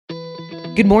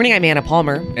Good morning, I'm Anna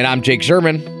Palmer. And I'm Jake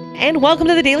Sherman. And welcome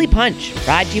to the Daily Punch,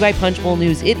 brought to you by Punchbowl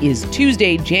News. It is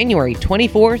Tuesday, January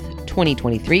 24th,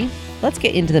 2023. Let's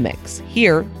get into the mix.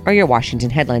 Here are your Washington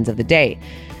headlines of the day.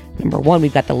 Number one,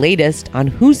 we've got the latest on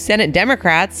who Senate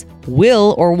Democrats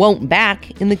will or won't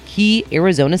back in the key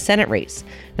Arizona Senate race.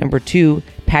 Number two,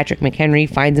 Patrick McHenry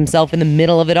finds himself in the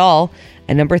middle of it all.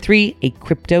 And number three, a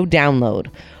crypto download.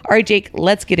 All right, Jake,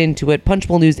 let's get into it.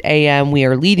 Punchbowl News AM, we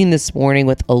are leading this morning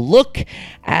with a look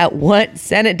at what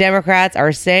Senate Democrats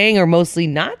are saying or mostly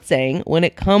not saying when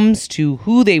it comes to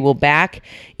who they will back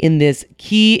in this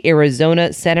key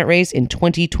Arizona Senate race in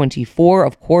 2024.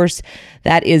 Of course,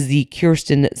 that is the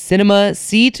Kyrsten Sinema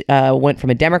seat, went from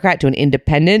a Democrat to an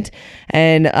independent,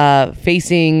 and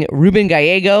facing Ruben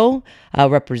Gallego,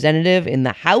 representative in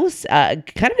the House.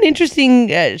 Kind of an interesting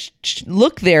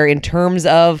look there in terms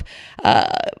of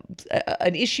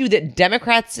an issue that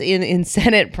Democrats in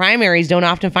Senate primaries don't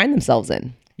often find themselves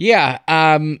in. Yeah.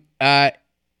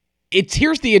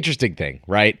 Here's the interesting thing,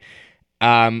 right?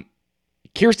 Kyrsten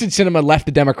Sinema left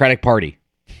the Democratic Party,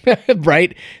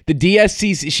 right? The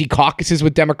DSC, she caucuses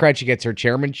with Democrats. She gets her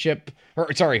chairmanship,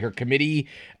 her committee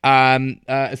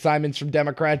assignments from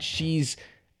Democrats.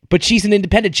 But she's an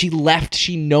independent.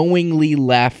 She knowingly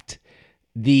left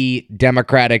the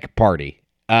Democratic Party.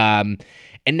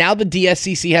 And now the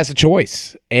DSCC has a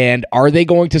choice. And are they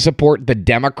going to support the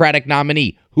Democratic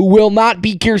nominee, who will not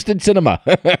be Kyrsten Sinema?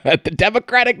 The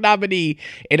Democratic nominee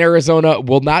in Arizona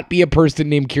will not be a person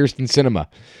named Kyrsten Sinema.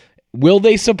 Will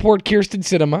they support Kyrsten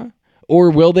Sinema, or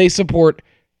will they support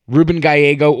Ruben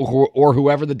Gallego or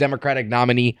whoever the Democratic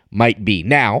nominee might be?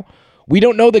 Now, we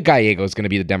don't know that Gallego is going to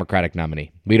be the Democratic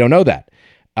nominee. We don't know that.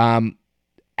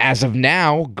 As of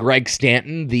now, Greg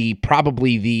Stanton,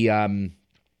 probably the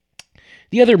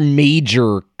other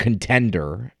major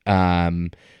contender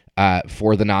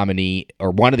for the nominee,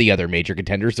 or one of the other major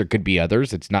contenders, there could be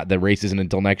others. It's not, the race isn't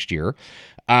until next year.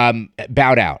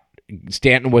 Bowed out.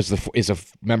 Stanton is a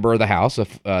member of the House,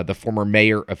 the former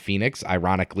mayor of Phoenix.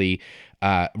 Ironically,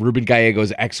 Ruben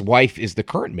Gallego's ex-wife is the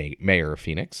current mayor of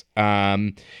Phoenix.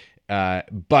 But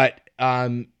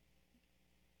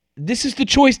this is the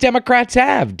choice Democrats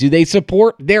have. Do they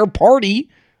support their party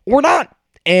or not?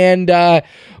 And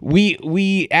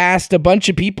we asked a bunch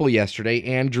of people yesterday,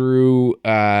 Andrew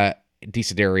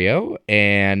DeSiderio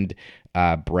and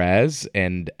Brez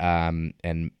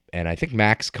and I think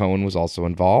Max Cohen was also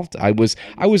involved. I was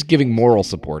giving moral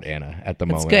support, Anna, at the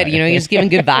moment. That's good. You're just giving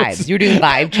good vibes. You were doing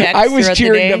vibe checks. I was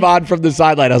cheering them on from the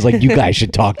sideline. I was like, you guys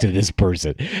should talk to this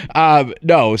person.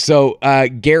 So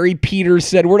Gary Peters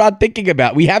said, we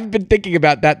haven't been thinking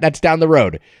about that. That's down the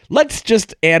road. Let's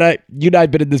just, Anna, you and I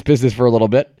have been in this business for a little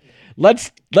bit.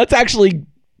 Let's actually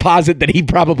posit that he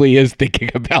probably is thinking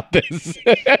about this.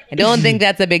 I don't think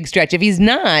that's a big stretch. If he's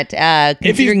not,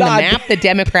 considering the map the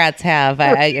Democrats have,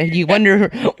 you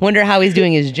wonder how he's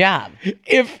doing his job.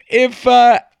 If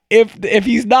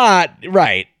he's not,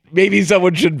 right, maybe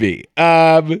someone should be.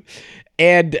 And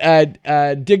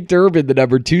Dick Durbin, the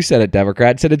number 2 Senate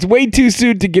Democrat, said it's way too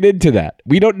soon to get into that.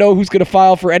 We don't know who's going to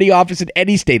file for any office in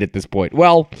any state at this point.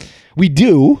 Well, we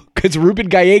do, because Ruben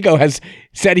Gallego has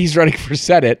said he's running for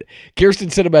Senate. Kyrsten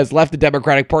Sinema has left the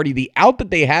Democratic Party. The out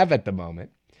that they have at the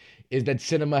moment is that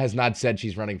Sinema has not said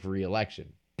she's running for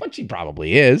re-election. But she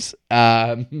probably is.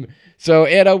 So,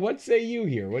 Anna, what say you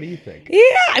here? What do you think? Yeah,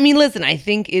 I mean, listen, I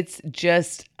think it's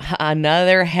just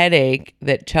another headache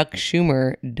that Chuck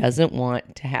Schumer doesn't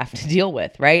want to have to deal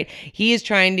with, right? He is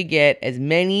trying to get as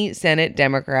many Senate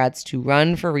Democrats to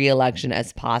run for re-election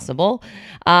as possible.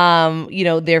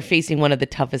 They're facing one of the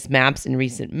toughest maps in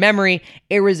recent memory.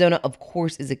 Arizona, of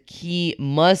course, is a key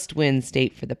must-win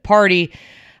state for the party.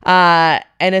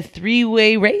 And a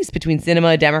three-way race between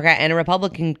Sinema, a Democrat, and a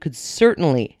Republican could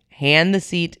certainly hand the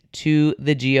seat to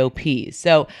the GOP.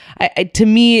 So to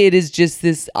me, it is just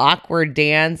this awkward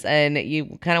dance, and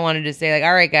you kind of wanted to say, like,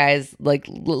 all right, guys, like,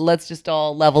 let's just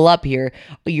all level up here.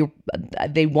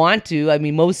 They want to. I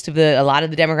mean, a lot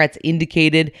of the Democrats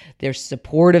indicated their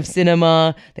support of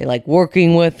Sinema. They like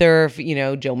working with her.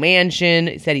 Joe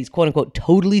Manchin said he's quote unquote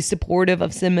totally supportive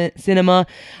of Sinema.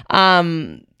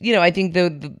 I think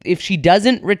if she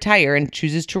doesn't retire and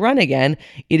chooses to run again,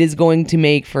 it is going to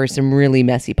make for some really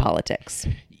messy politics.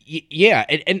 Yeah,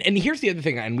 and here's the other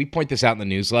thing, and we point this out in the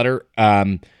newsletter.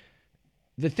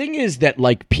 The thing is that,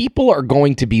 like, people are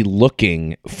going to be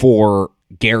looking for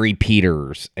Gary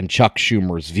Peters and Chuck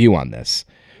Schumer's view on this,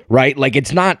 right? Like,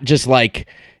 it's not just like,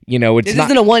 this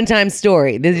isn't a one-time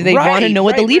story. They want to know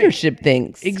what the leadership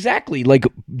thinks. Exactly. Like,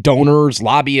 donors,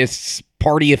 lobbyists,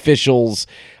 party officials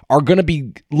are going to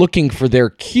be looking for their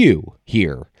cue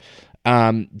here.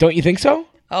 Don't you think so?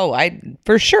 Oh,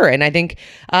 for sure. And I think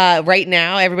right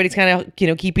now everybody's kind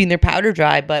of, keeping their powder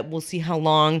dry, but we'll see how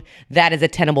long that is a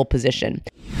tenable position.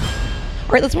 All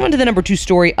right, let's move on to the number 2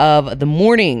 story of the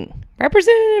morning.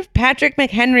 Representative Patrick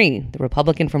McHenry, the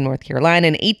Republican from North Carolina,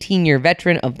 an 18-year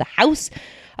veteran of the House,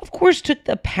 of course, took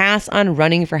the pass on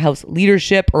running for House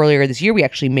leadership earlier this year. We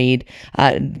actually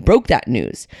broke that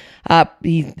news.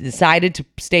 He decided to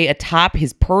stay atop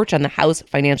his perch on the House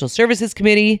Financial Services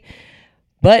Committee,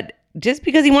 but just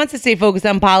because he wants to stay focused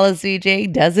on policy, Jay,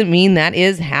 doesn't mean that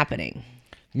is happening.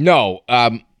 No,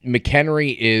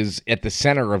 McHenry is at the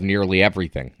center of nearly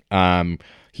everything.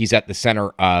 He's at the center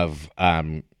of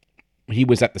he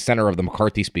was at the center of the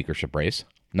McCarthy speakership race.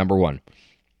 Number one,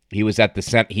 he's at the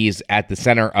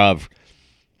center of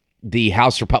the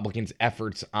House Republicans'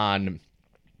 efforts on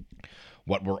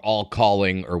what we're all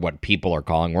calling, or what people are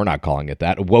calling, we're not calling it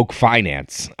that, woke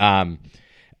finance.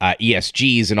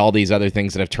 ESGs and all these other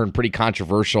things that have turned pretty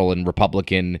controversial in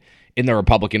the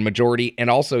Republican majority, and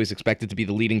also is expected to be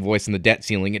the leading voice in the debt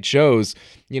ceiling. It shows,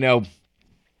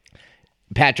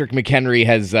 Patrick McHenry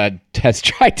has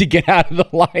tried to get out of the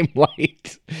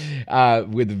limelight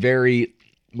with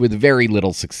very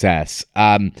little success.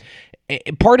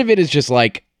 Part of it is just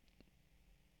like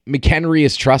McHenry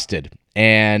is trusted.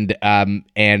 And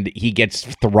he gets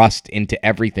thrust into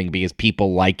everything because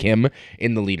people like him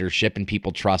in the leadership and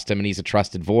people trust him, and he's a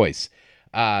trusted voice.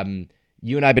 You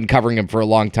and I have been covering him for a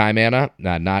long time, Anna.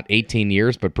 Not 18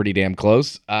 years, but pretty damn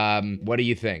close. What do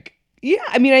you think? Yeah,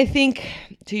 I mean, I think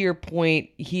to your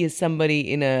point, he is somebody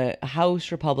in a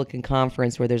House Republican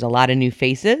conference where there's a lot of new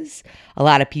faces, a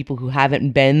lot of people who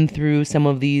haven't been through some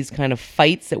of these kind of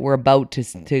fights that we're about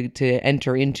to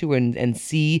enter into and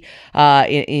see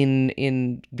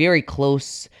in very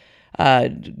close.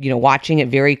 Watching it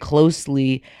very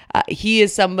closely, he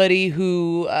is somebody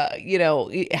who,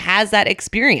 has that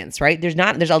experience, right?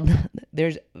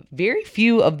 There's very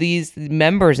few of these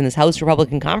members in this House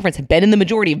Republican conference have been in the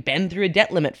majority, have been through a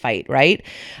debt limit fight, right?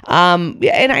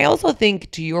 And I also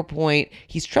think, to your point,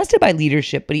 he's trusted by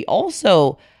leadership, but he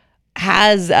also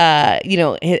has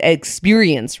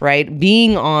experience, right,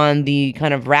 being on the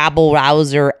kind of rabble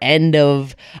rouser end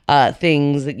of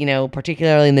things,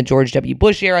 particularly in the George W.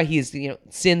 Bush era. He's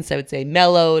since, I would say,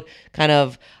 mellowed, kind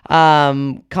of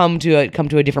come to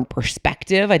a different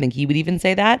perspective. I think he would even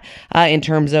say that in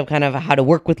terms of kind of how to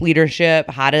work with leadership,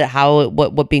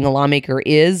 what being a lawmaker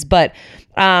is. But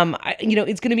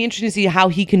it's going to be interesting to see how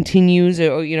he continues,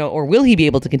 or will he be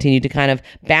able to continue to kind of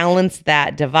balance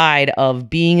that divide of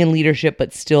being in leadership,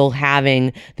 but still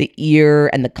having the ear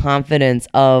and the confidence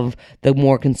of the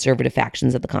more conservative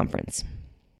factions of the conference.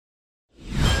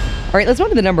 All right, let's move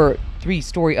to the number 3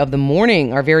 story of the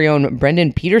morning. Our very own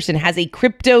Brendan Peterson has a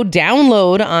crypto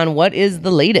download on what is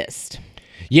the latest.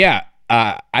 Yeah.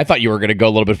 I thought you were going to go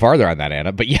a little bit farther on that,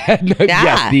 Anna, but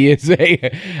yes, he is a.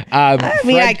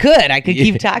 I could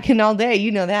keep talking all day.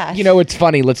 You know that. It's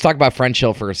funny. Let's talk about French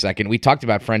Hill for a second. We talked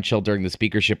about French Hill during the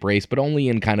speakership race, but only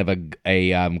in kind of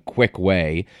a quick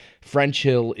way. French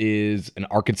Hill is an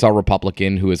Arkansas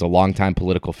Republican who is a longtime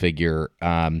political figure.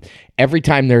 Every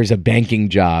time there's a banking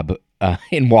job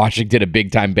in Washington, a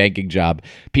big-time banking job,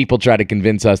 people try to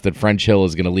convince us that French Hill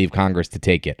is going to leave Congress to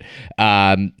take it.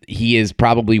 He is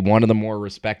probably one of the more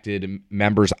respected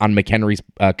members on McHenry's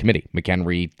committee.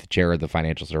 McHenry, the chair of the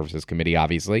Financial Services Committee,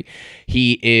 obviously.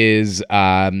 He is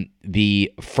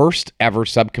the first ever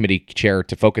subcommittee chair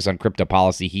to focus on crypto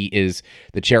policy. He is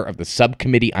the chair of the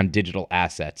Subcommittee on Digital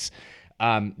Assets.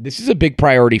 This is a big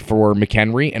priority for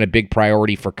McHenry and a big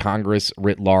priority for Congress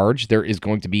writ large. There is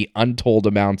going to be untold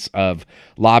amounts of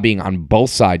lobbying on both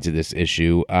sides of this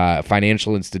issue.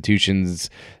 Financial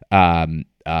institutions,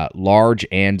 large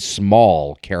and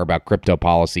small, care about crypto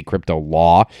policy, crypto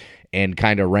law, and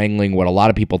kind of wrangling what a lot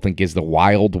of people think is the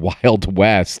wild, wild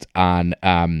west on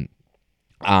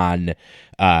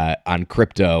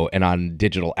crypto and on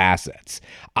digital assets.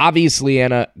 Obviously,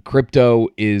 Anna, crypto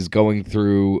is going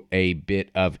through a bit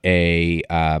of a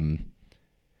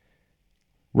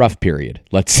rough period,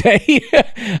 let's say.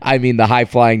 I mean, the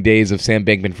high-flying days of Sam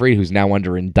Bankman-Fried, who's now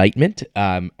under indictment,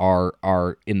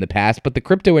 are in the past. But the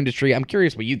crypto industry, I'm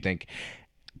curious what you think.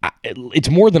 It's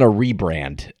more than a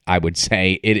rebrand, I would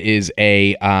say. It is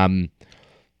a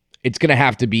it's going to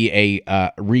have to be a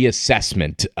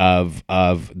reassessment of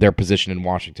their position in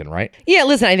Washington, right? Yeah,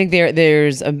 listen, I think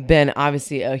there's been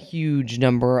obviously a huge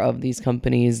number of these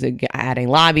companies adding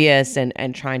lobbyists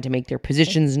and trying to make their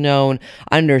positions known,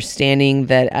 understanding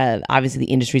that obviously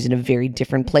the industry is in a very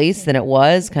different place than it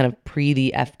was kind of pre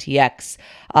the FTX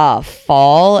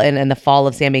fall and the fall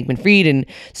of Sam Bankman-Fried. And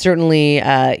certainly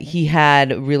he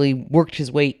had really worked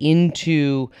his way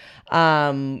into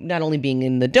not only being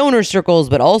in the donor circles,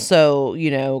 but also,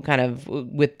 kind of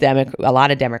with a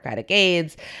lot of Democratic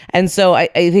aides. And so I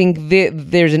think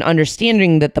there's an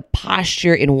understanding that the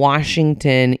posture in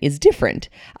Washington is different,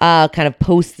 kind of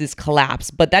post this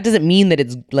collapse. But that doesn't mean that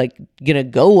it's like gonna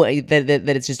go, that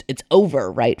it's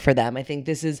over, right, for them. I think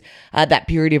this is that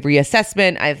period of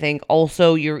reassessment. I think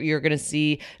also you're gonna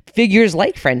see figures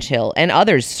like French Hill and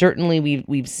others. Certainly,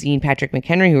 we've seen Patrick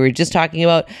McHenry, who we were just talking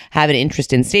about, have an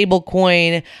interest in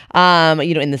stablecoin.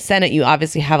 In the Senate, you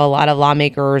obviously have a lot of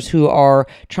lawmakers who are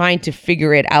trying to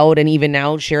figure it out, and even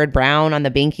now Sherrod Brown on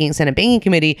the Senate Banking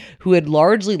Committee, who had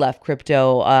largely left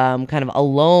crypto kind of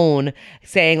alone,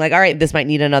 saying like, all right, this might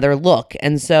need another look.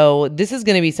 And so this is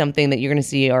going to be something that you're going to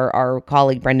see our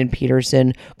colleague Brendan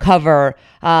Peterson cover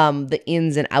the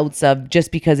ins and outs of,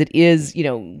 just because it is,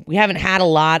 we haven't had a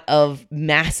lot of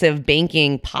massive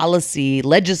banking policy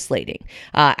legislating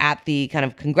at the kind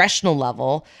of congressional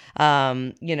level,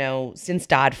 since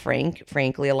Dodd-Frank.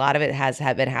 Frankly, a lot of it has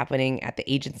been happening at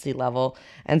the agency level.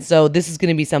 And so this is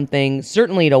going to be something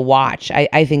certainly to watch,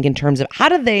 I think, in terms of how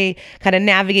do they kind of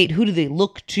navigate, who do they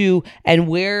look to, and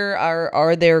where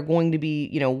are there going to be,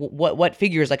 what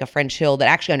figures like a French Hill that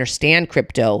actually understand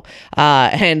crypto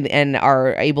and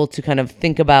are able to kind of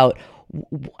think about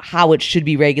how it should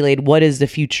be regulated, what is the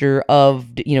future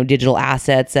of digital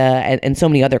assets, and so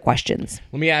many other questions.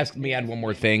 Let me add one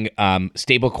more thing.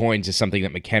 Stable coins is something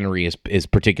that McHenry is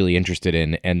particularly interested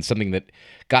in, and something that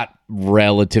got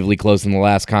relatively close in the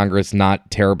last Congress,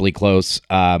 not terribly close,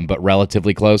 but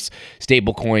relatively close.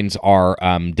 Stable coins are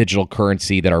digital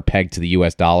currency that are pegged to the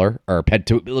US dollar, or pegged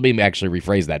to, let me actually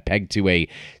rephrase that, pegged to a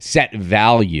set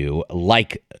value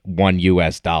like $1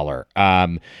 US.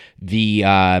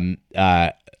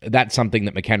 That's something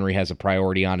that McHenry has a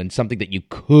priority on, and something that you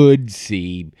could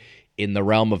see in the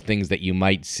realm of things that you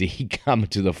might see could come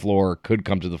to the floor.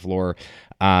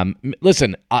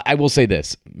 Listen, I will say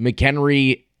this: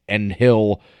 McHenry and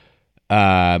Hill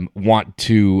want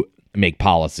to make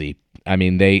policy. I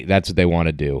mean, that's what they want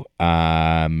to do.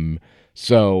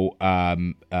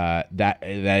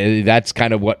 That's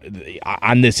kind of what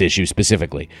on this issue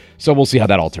specifically. So we'll see how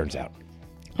that all turns out.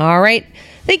 All right.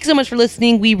 Thanks so much for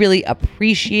listening. We really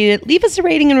appreciate it. Leave us a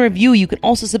rating and a review. You can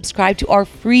also subscribe to our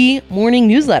free morning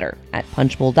newsletter at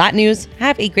punchbowl.news.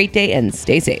 Have a great day and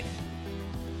stay safe.